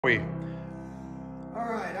We. All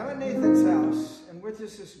right, I'm at Nathan's house, and with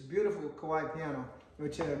us this beautiful Kawai piano,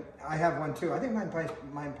 which I have one too. I think mine plays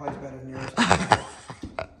better than yours.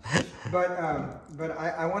 but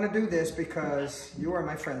I want to do this because you are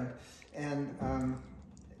my friend, and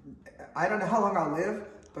I don't know how long I'll live,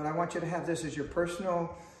 but I want you to have this as your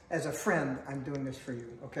personal, as a friend. I'm doing this for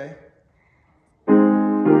you, okay?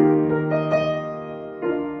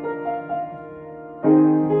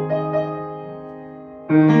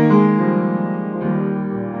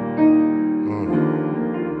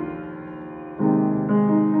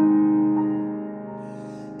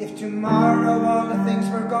 If tomorrow all the things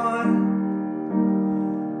were gone,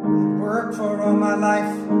 I'd worked for all my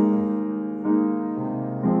life,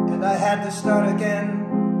 and I had to start again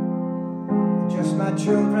with just my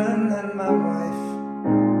children and my wife.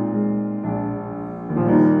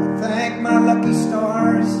 I thank my lucky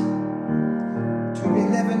stars to be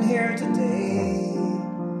living here today,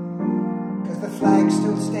 'cause the flag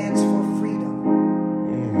still stands for freedom,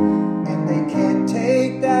 and they can't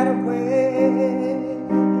take that away.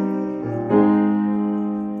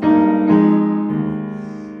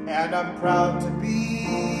 And I'm proud to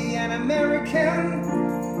be an American,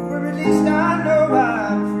 where at least I know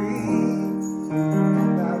I'm free.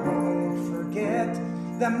 And I won't forget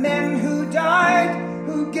the men who died,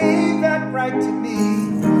 who gave that right to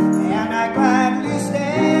me. And I gladly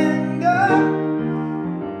stand up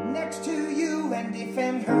next to you and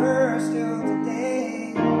defend her still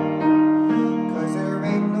today. 'Cause there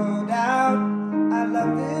ain't no doubt I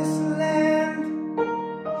love this land.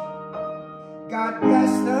 God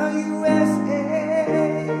bless the USA.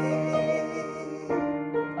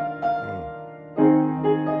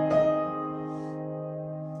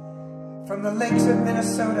 From the lakes of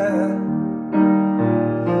Minnesota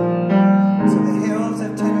to the hills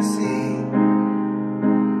of Tennessee,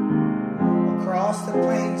 across the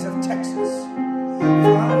plains of Texas,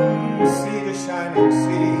 from sea to shining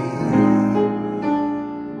sea,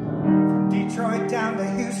 from Detroit down to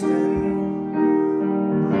Houston,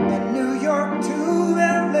 New York to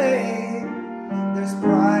LA, there's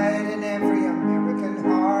pride in every American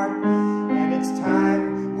heart, and it's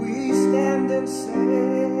time we stand and say,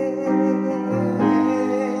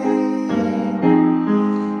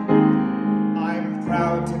 I'm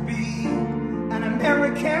proud to be an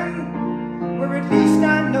American, where at least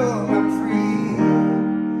I know I'm free.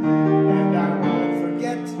 And I won't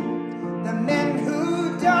forget the men who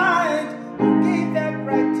died, who gave that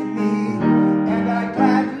right to me. And I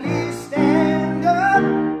gladly stand up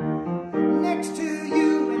next to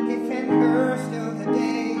you and defend her still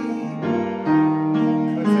today.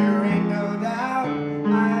 'Cause there ain't no doubt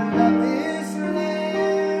I love this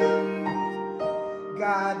land.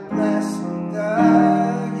 God bless the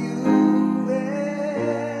USA.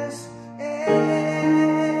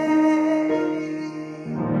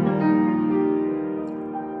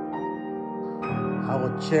 I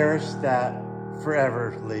will cherish that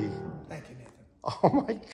forever, Lee. Thank you, Nathan. Oh my God.